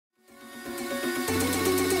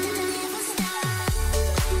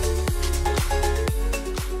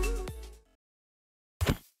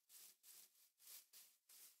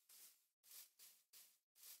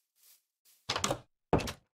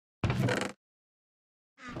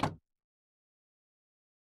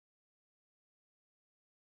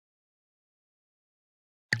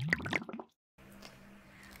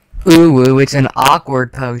Ooh, it's an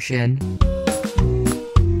awkward potion.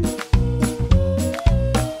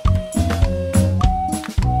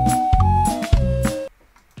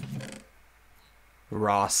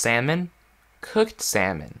 Raw salmon, cooked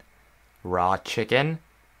salmon. Raw chicken,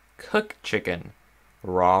 cooked chicken.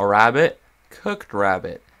 Raw rabbit, cooked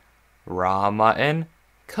rabbit. Raw mutton,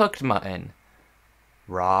 cooked mutton.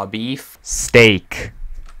 Raw beef, steak.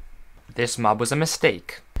 This mob was a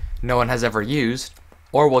mistake. No one has ever used,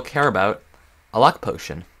 or will care about, a luck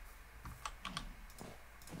potion.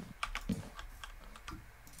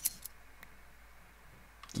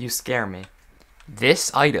 You scare me.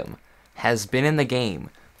 This item has been in the game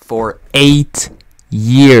for 8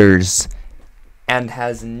 years and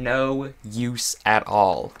has no use at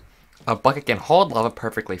all. A bucket can hold lava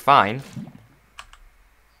perfectly fine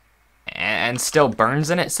and still burns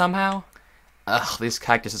in it somehow? Ugh, these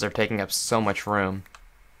cactuses are taking up so much room.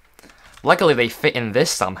 Luckily they fit in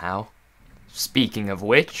this somehow. Speaking of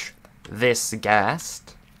which, this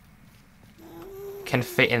ghast can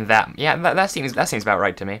fit in that. Yeah, that seems about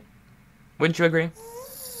right to me. Wouldn't you agree?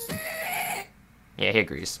 Yeah, he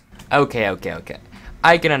agrees. Okay.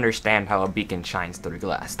 I can understand how a beacon shines through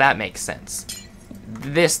glass. That makes sense.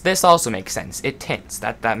 This also makes sense. It tints.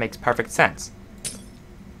 That makes perfect sense.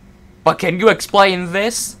 But can you explain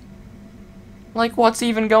this? Like, what's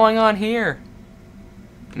even going on here?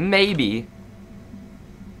 Maybe.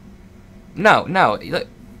 No.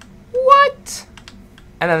 What?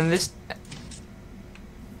 And then this...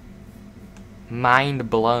 Mind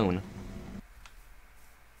blown.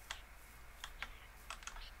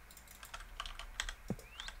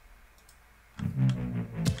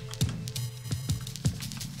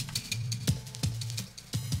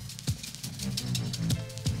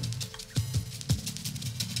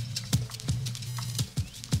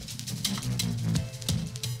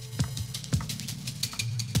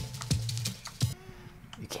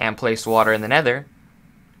 Can't place water in the nether,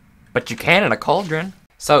 but you can in a cauldron.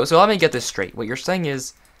 So let me get this straight. What you're saying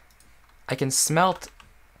is, I can smelt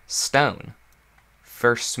stone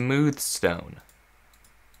for smooth stone,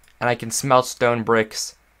 and I can smelt stone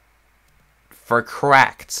bricks for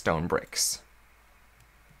cracked stone bricks.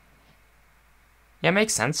 Yeah,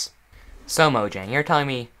 makes sense. So Mojang, you're telling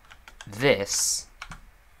me this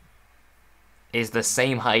is the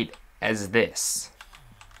same height as this?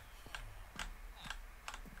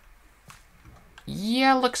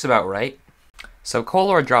 Yeah, looks about right. So coal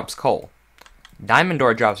ore drops coal. Diamond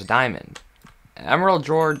ore drops diamond. Emerald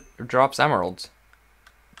ore drops emeralds.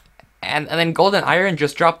 And then golden iron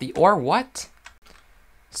just dropped the ore? What?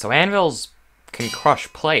 So anvils can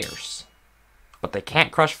crush players, but they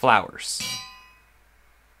can't crush flowers.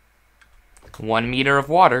 1 meter of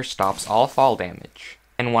water stops all fall damage,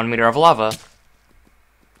 and 1 meter of lava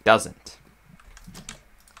doesn't.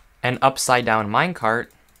 An upside down minecart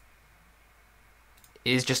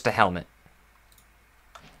is just a helmet.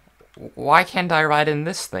 Why can't I ride in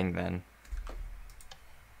this thing then?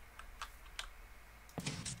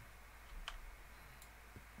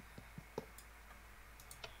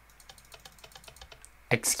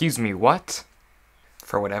 Excuse me, what?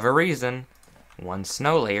 For whatever reason, one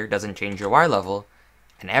snow layer doesn't change your wire level,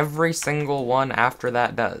 and every single one after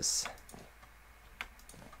that does.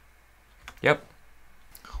 Yep.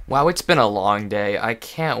 Wow, it's been a long day. I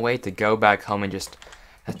can't wait to go back home and just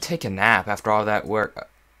take a nap after all that work.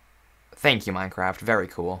 Thank you, Minecraft. Very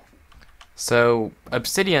cool. So,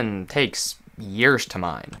 obsidian takes years to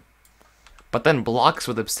mine. But then blocks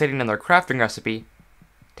with obsidian in their crafting recipe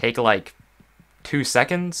take like 2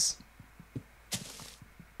 seconds?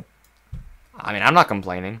 I mean, I'm not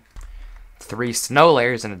complaining. 3 snow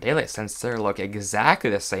layers and a daylight sensor look exactly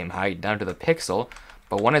the same height down to the pixel,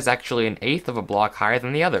 but one is actually 1/8 of a block higher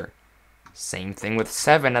than the other. Same thing with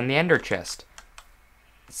 7 and the ender chest.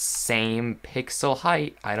 Same pixel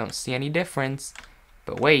height, I don't see any difference.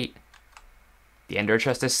 But wait, the ender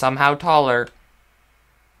chest is somehow taller.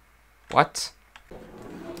 What?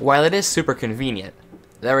 While it is super convenient,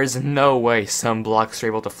 there is no way some blocks are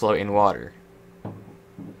able to float in water.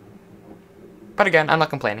 But again, I'm not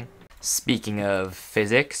complaining. Speaking of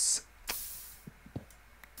physics,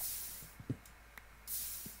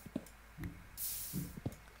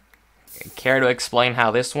 care to explain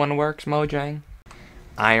how this one works, Mojang?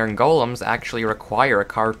 Iron golems actually require a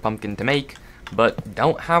carved pumpkin to make, but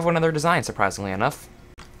don't have one in their design, surprisingly enough.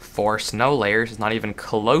 4 snow layers is not even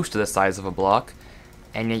close to the size of a block,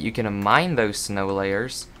 and yet you can mine those snow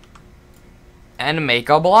layers and make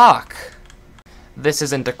a block. This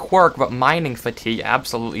isn't a quirk, but mining fatigue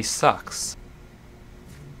absolutely sucks.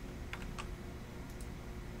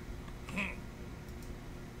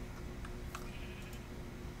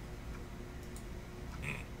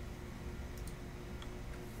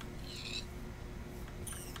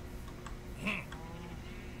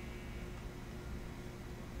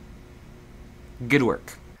 Good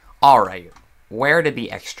work. Alright, where did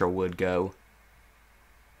the extra wood go?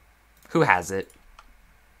 Who has it?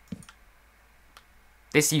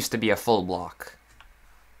 This used to be a full block.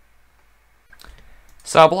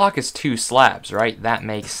 So a block is 2 slabs, right? That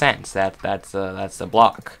makes sense. That's a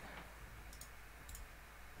block.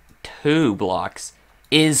 2 blocks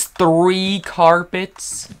is 3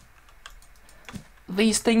 carpets.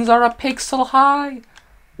 These things are a pixel high.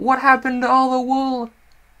 What happened to all the wool?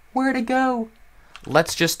 Where'd it go?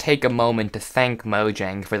 Let's just take a moment to thank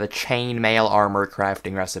Mojang for the chainmail armor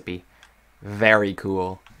crafting recipe. Very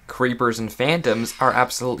cool. Creepers and phantoms are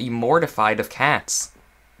absolutely mortified of cats.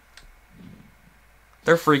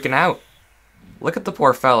 They're freaking out. Look at the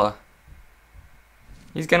poor fella.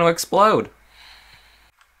 He's gonna explode.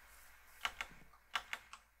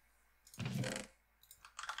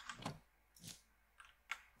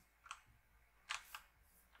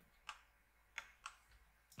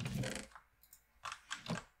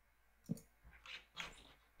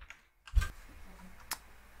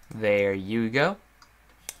 There you go.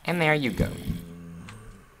 And there you go.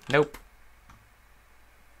 Nope.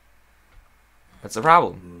 What's the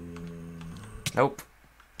problem? Nope.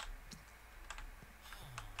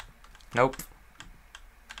 Nope.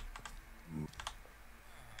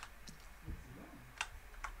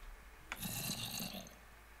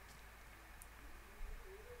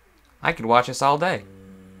 I could watch this all day.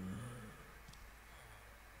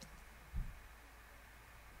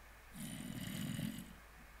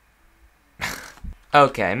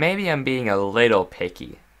 Okay, maybe I'm being a little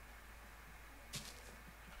picky.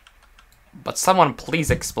 But someone please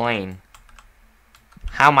explain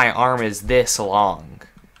how my arm is this long.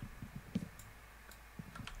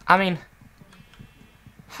 I mean,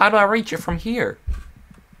 how do I reach it from here?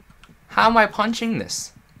 How am I punching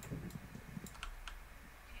this?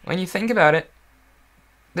 When you think about it,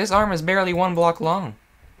 this arm is barely 1 block long.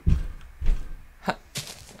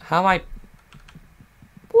 How am I...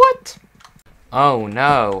 What? Oh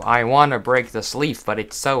no, I want to break this leaf, but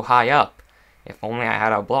it's so high up. If only I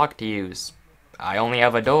had a block to use. I only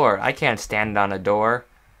have a door. I can't stand on a door.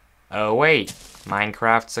 Oh wait,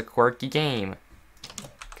 Minecraft's a quirky game.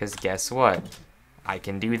 'Cause guess what? I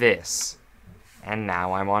can do this. And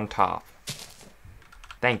now I'm on top.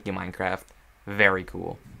 Thank you, Minecraft. Very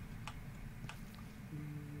cool.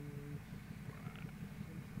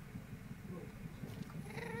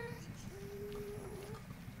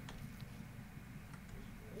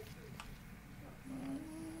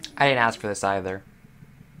 I didn't ask for this either.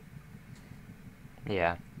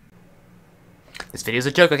 Yeah. This video's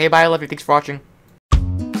a joke, okay? Bye, I love you, thanks for watching.